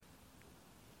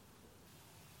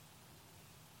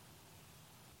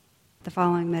The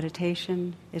following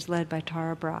meditation is led by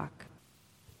Tara Brach.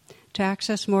 To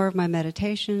access more of my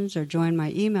meditations or join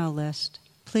my email list,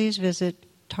 please visit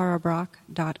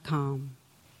tarabrach.com.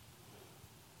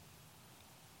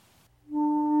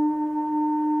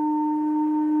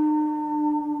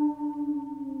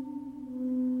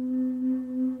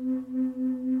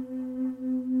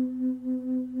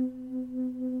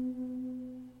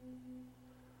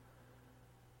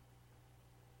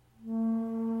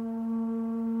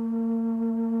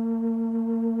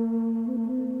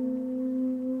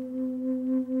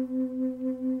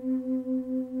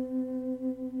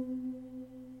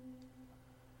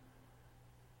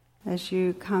 As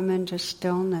you come into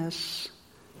stillness,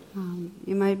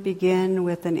 you might begin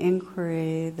with an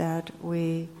inquiry that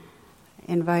we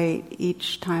invite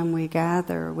each time we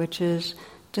gather, which is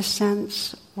to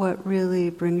sense what really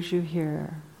brings you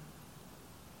here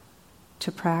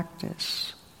to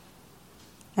practice.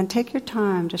 And take your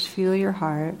time, just feel your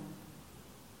heart,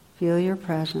 feel your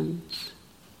presence,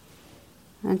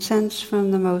 and sense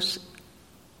from the most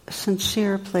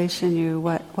sincere place in you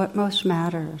what most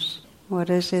matters. What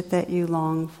is it that you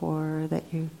long for, that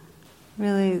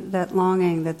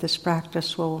longing that this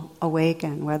practice will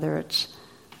awaken, whether it's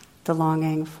the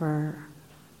longing for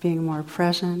being more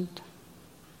present,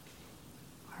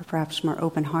 or perhaps more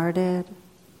open-hearted,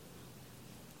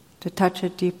 to touch a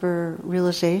deeper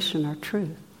realization or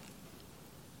truth,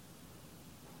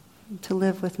 to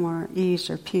live with more ease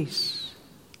or peace,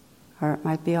 or it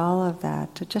might be all of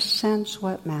that, to just sense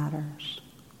what matters.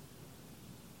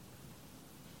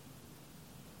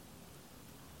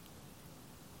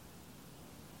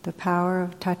 The power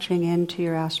of touching into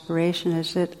your aspiration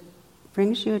is it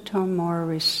brings you to a more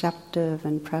receptive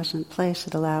and present place.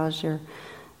 It allows your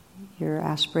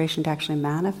aspiration to actually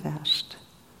manifest.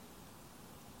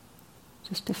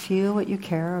 Just to feel what you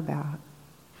care about.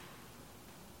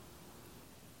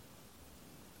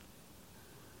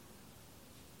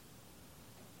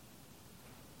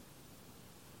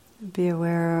 Be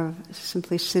aware of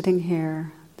simply sitting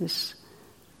here, this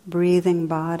breathing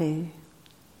body.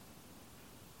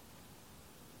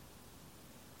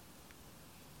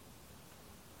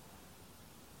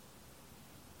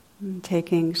 And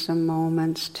taking some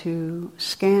moments to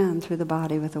scan through the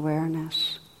body with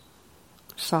awareness,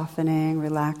 softening,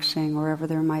 relaxing, wherever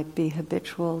there might be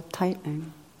habitual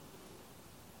tightening.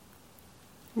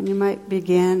 And you might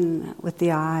begin with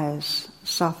the eyes,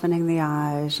 softening the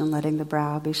eyes and letting the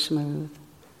brow be smooth.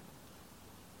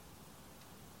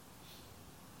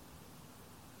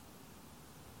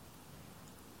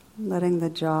 Letting the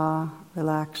jaw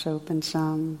relax open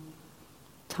some,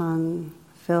 tongue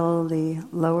fill the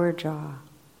lower jaw.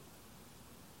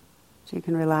 So you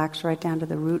can relax right down to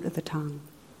the root of the tongue.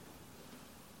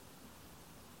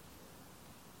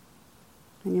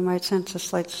 And you might sense a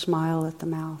slight smile at the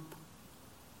mouth.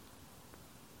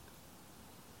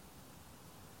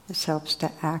 This helps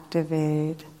to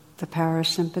activate the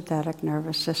parasympathetic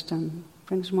nervous system,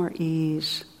 brings more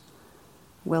ease,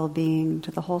 well-being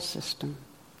to the whole system.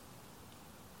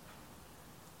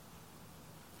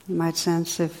 You might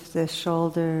sense if the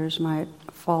shoulders might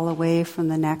fall away from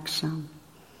the neck some,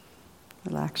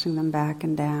 relaxing them back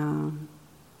and down.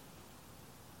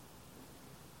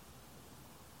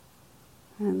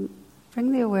 And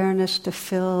bring the awareness to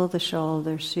fill the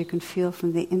shoulders so you can feel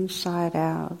from the inside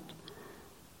out.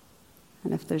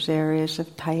 And if there's areas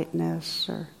of tightness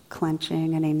or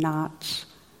clenching, any knots,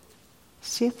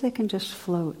 see if they can just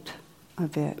float a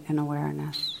bit in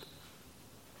awareness.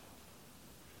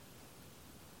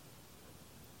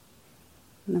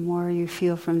 And the more you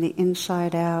feel from the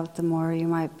inside out, the more you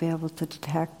might be able to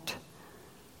detect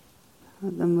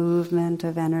the movement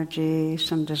of energy,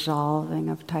 some dissolving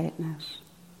of tightness,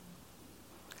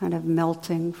 kind of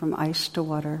melting from ice to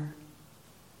water,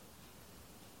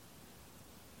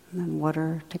 and then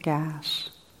water to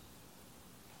gas.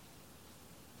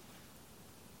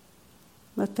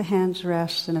 Let the hands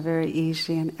rest in a very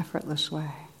easy and effortless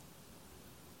way.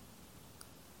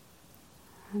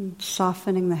 And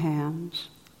softening the hands.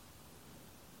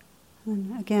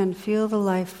 And again, feel the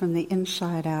life from the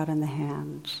inside out in the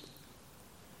hands.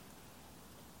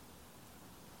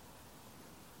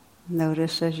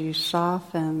 Notice as you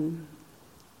soften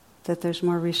that there's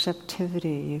more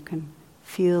receptivity. You can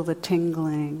feel the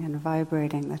tingling and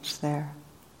vibrating that's there.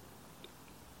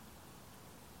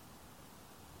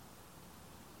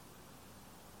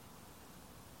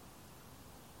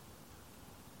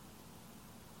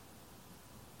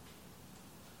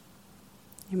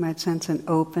 You might sense an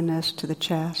openness to the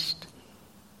chest.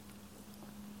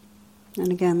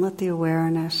 And again, let the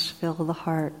awareness fill the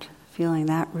heart, feeling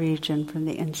that region from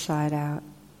the inside out.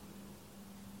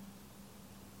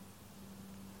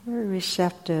 very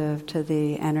receptive to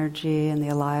the energy and the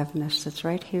aliveness that's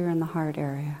right here in the heart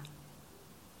area.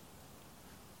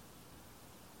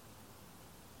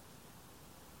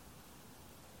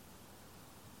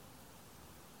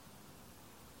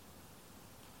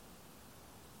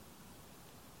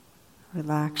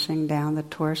 Relaxing down the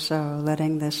torso,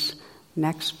 letting this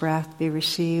next breath be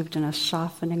received in a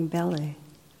softening belly.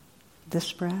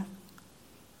 This breath.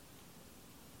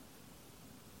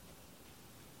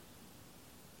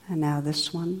 And now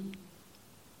this one.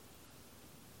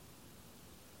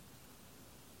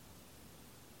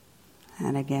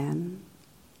 And again.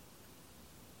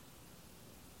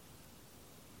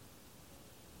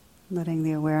 Letting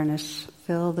the awareness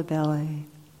fill the belly.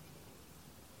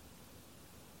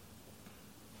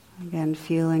 Again,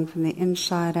 feeling from the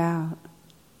inside out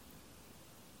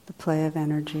the play of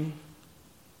energy.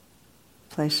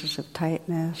 Places of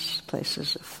tightness,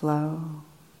 places of flow,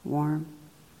 warmth.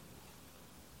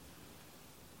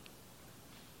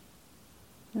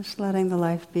 Just letting the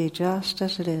life be just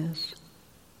as it is.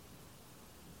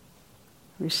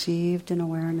 Received in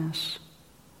awareness.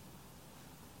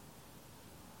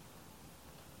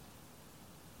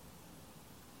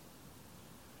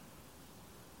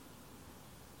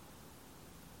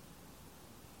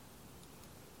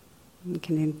 And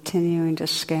continuing to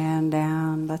scan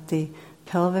down, let the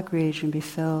pelvic region be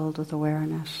filled with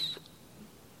awareness.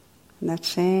 And that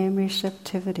same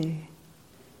receptivity.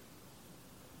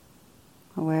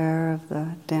 Aware of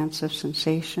the dance of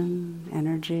sensation,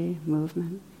 energy,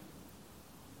 movement.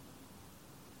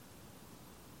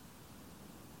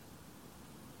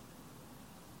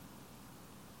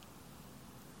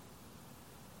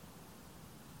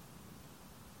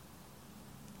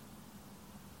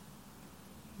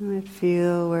 You might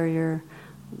feel where your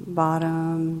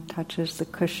bottom touches the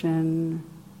cushion,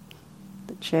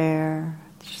 the chair,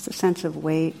 just a sense of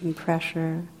weight and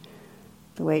pressure.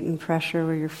 The weight and pressure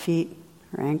where your feet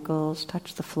or ankles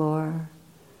touch the floor.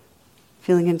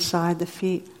 Feeling inside the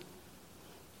feet,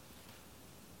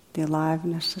 the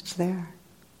aliveness that's there.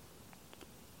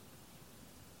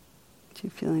 So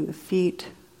you're feeling the feet,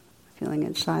 feeling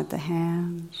inside the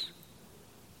hands.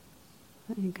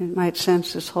 Might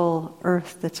sense this whole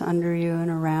earth that's under you and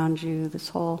around you, this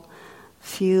whole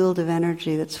field of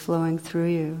energy that's flowing through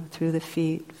you, through the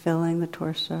feet, filling the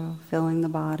torso, filling the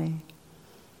body.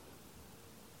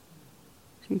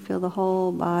 So you feel the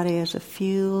whole body as a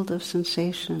field of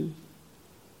sensation.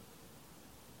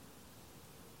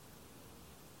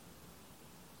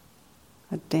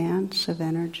 A dance of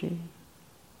energy.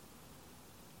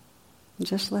 And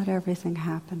just let everything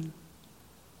happen.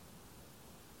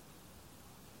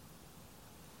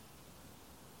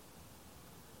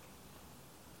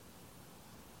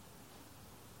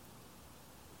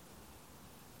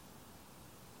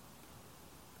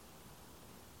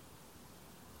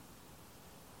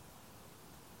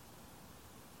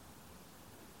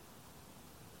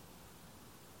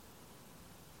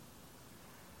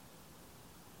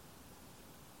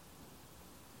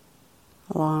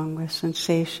 Along with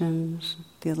sensations,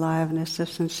 the aliveness of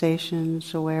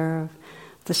sensations, aware of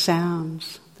the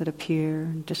sounds that appear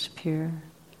and disappear,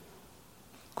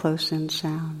 close-in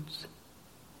sounds.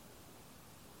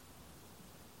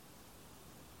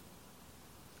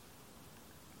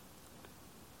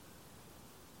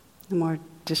 The more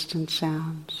distant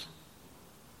sounds.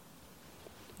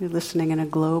 You're listening in a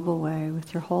global way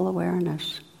with your whole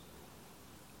awareness.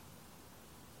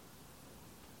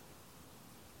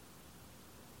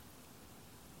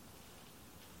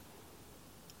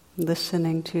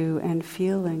 Listening to and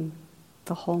feeling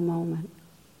the whole moment.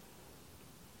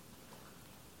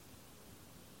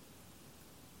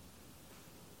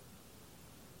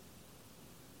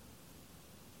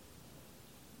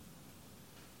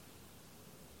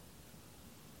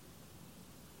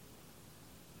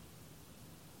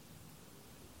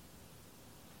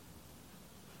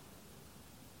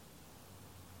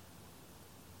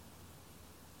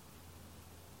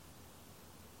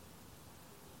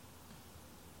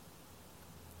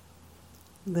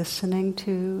 Listening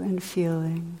to and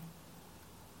feeling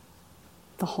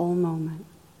the whole moment.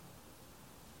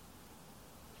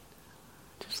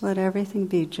 Just let everything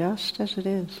be just as it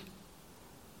is.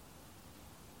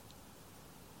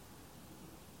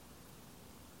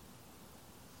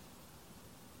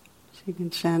 So you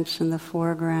can sense in the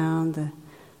foreground the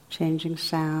changing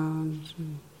sounds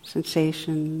and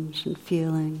sensations and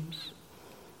feelings,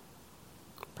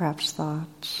 perhaps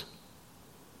thoughts.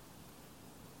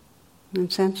 And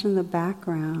sense in the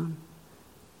background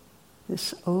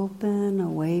this open,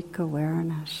 awake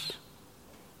awareness,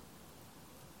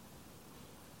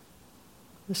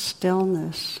 the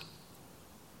stillness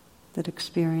that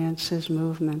experiences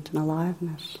movement and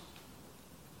aliveness.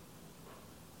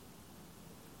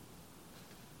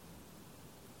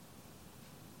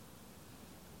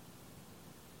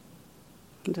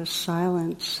 And just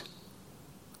silence,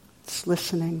 it's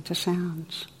listening to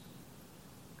sounds.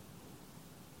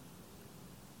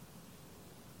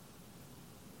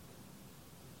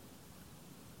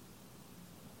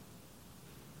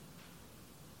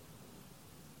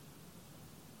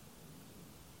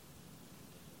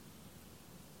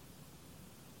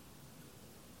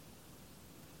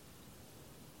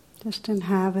 Just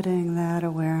inhabiting that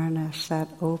awareness, that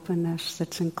openness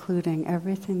that's including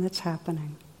everything that's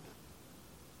happening.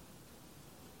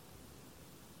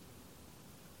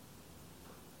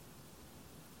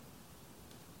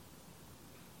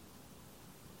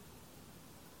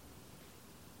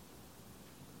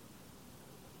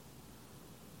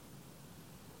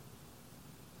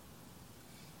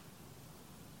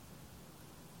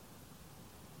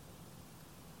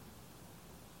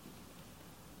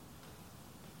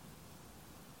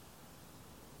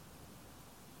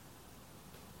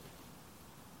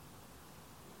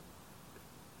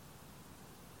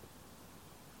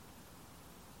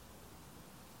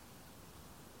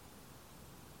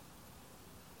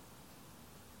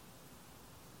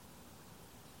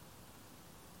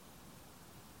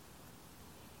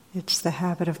 It's the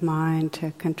habit of mind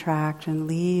to contract and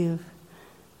leave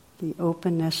the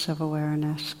openness of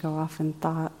awareness, go off in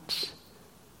thoughts.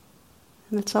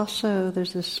 And it's also,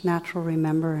 there's this natural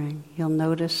remembering. You'll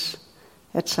notice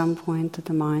at some point that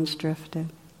the mind's drifted.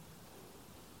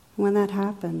 When that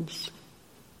happens,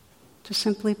 to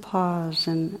simply pause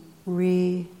and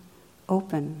reopen,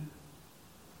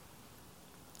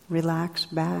 relax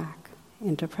back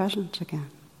into presence again.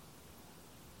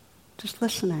 Just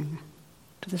listening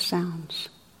to the sounds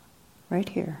right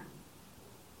here.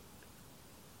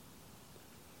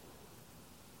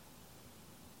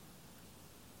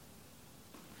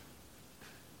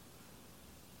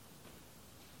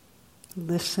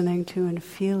 Listening to and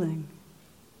feeling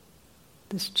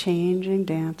this changing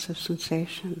dance of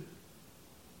sensation.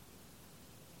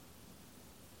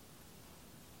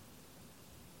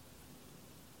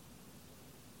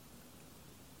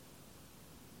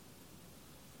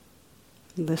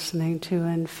 Listening to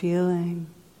and feeling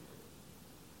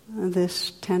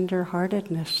this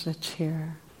tender-heartedness that's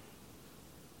here.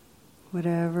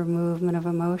 Whatever movement of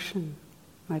emotion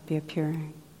might be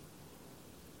appearing.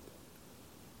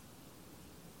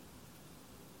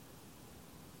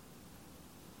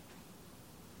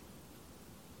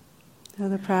 So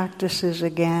the practice is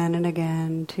again and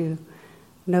again to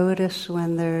notice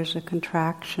when there's a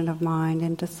contraction of mind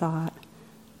into thought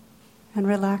and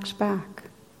relax back.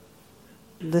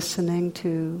 Listening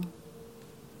to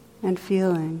and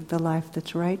feeling the life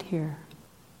that's right here.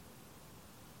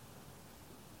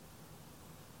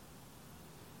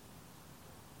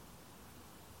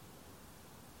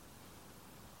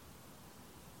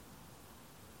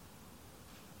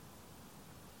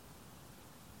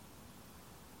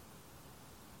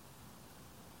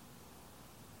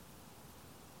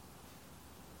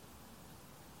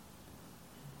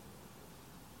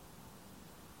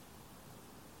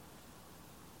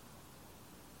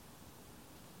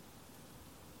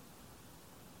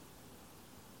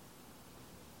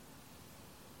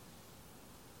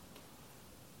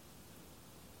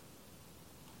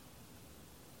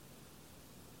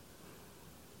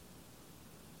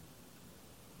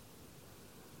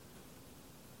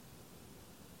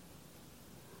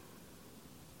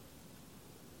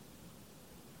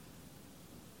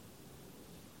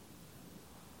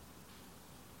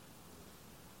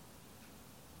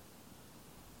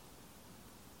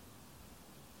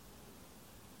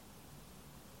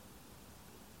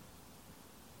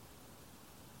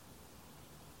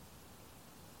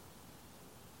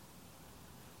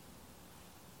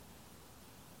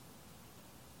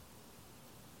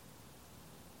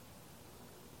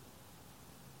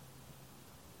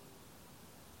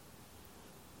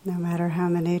 No matter how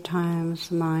many times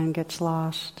the mind gets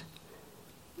lost,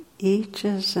 each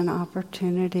is an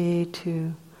opportunity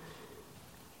to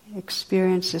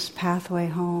experience this pathway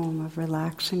home of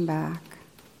relaxing back,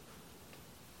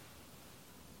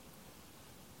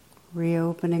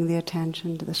 reopening the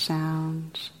attention to the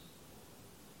sounds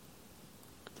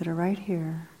that are right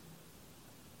here.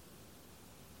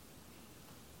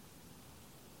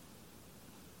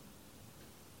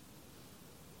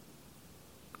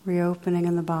 Reopening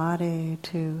in the body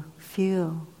to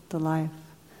feel the life,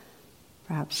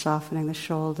 perhaps softening the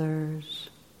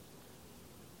shoulders,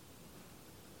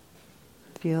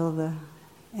 feel the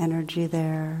energy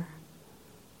there,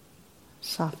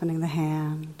 softening the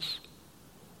hands,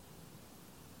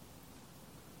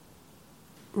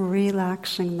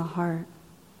 relaxing the heart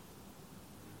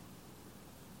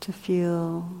to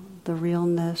feel the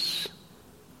realness,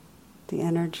 the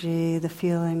energy, the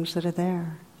feelings that are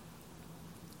there.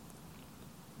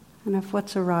 And if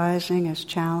what's arising is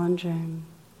challenging,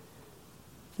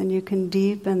 then you can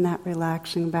deepen that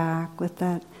relaxing back with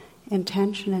that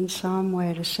intention in some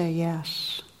way to say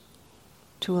yes,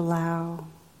 to allow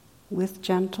with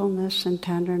gentleness and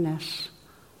tenderness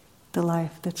the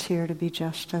life that's here to be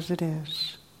just as it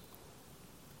is.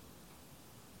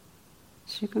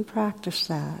 So you can practice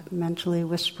that, mentally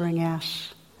whispering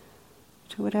yes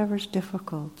to whatever's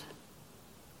difficult.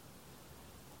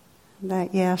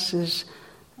 That yes is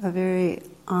a very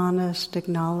honest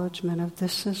acknowledgement of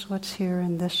this is what's here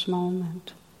in this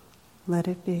moment. Let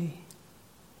it be.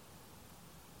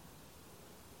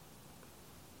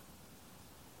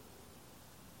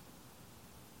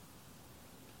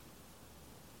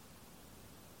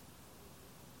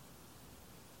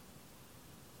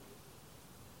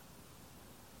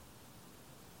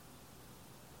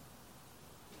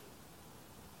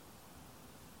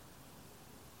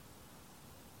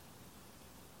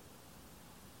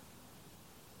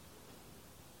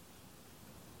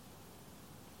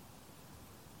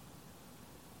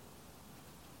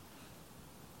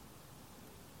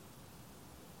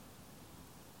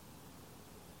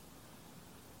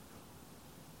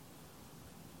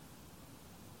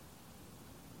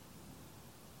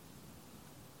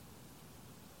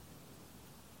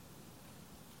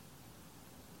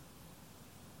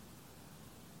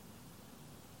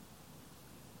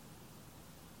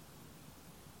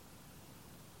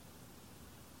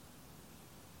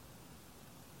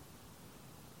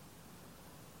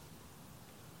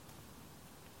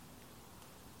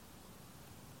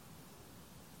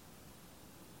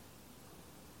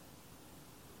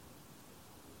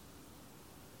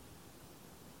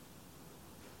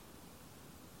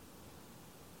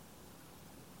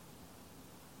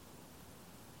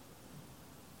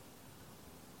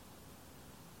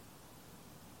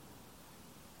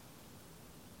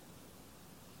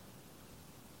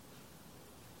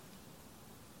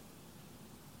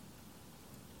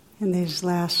 In these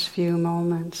last few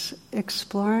moments,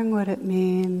 exploring what it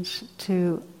means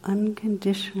to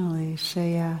unconditionally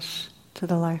say yes to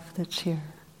the life that's here.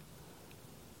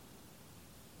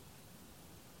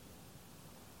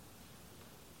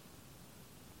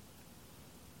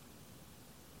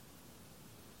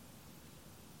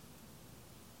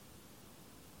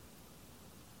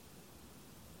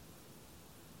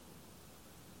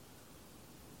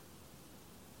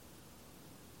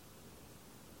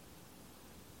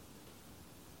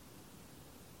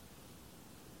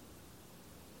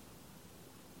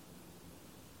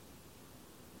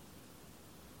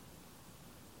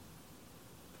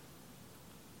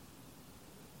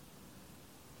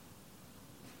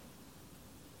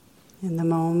 In the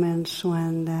moments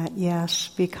when that yes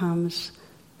becomes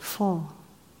full,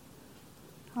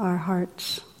 our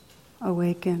hearts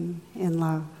awaken in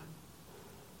love.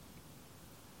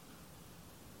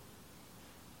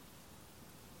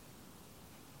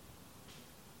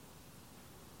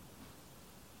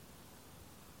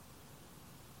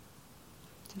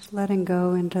 Just letting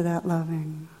go into that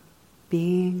loving,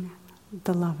 being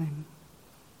the loving.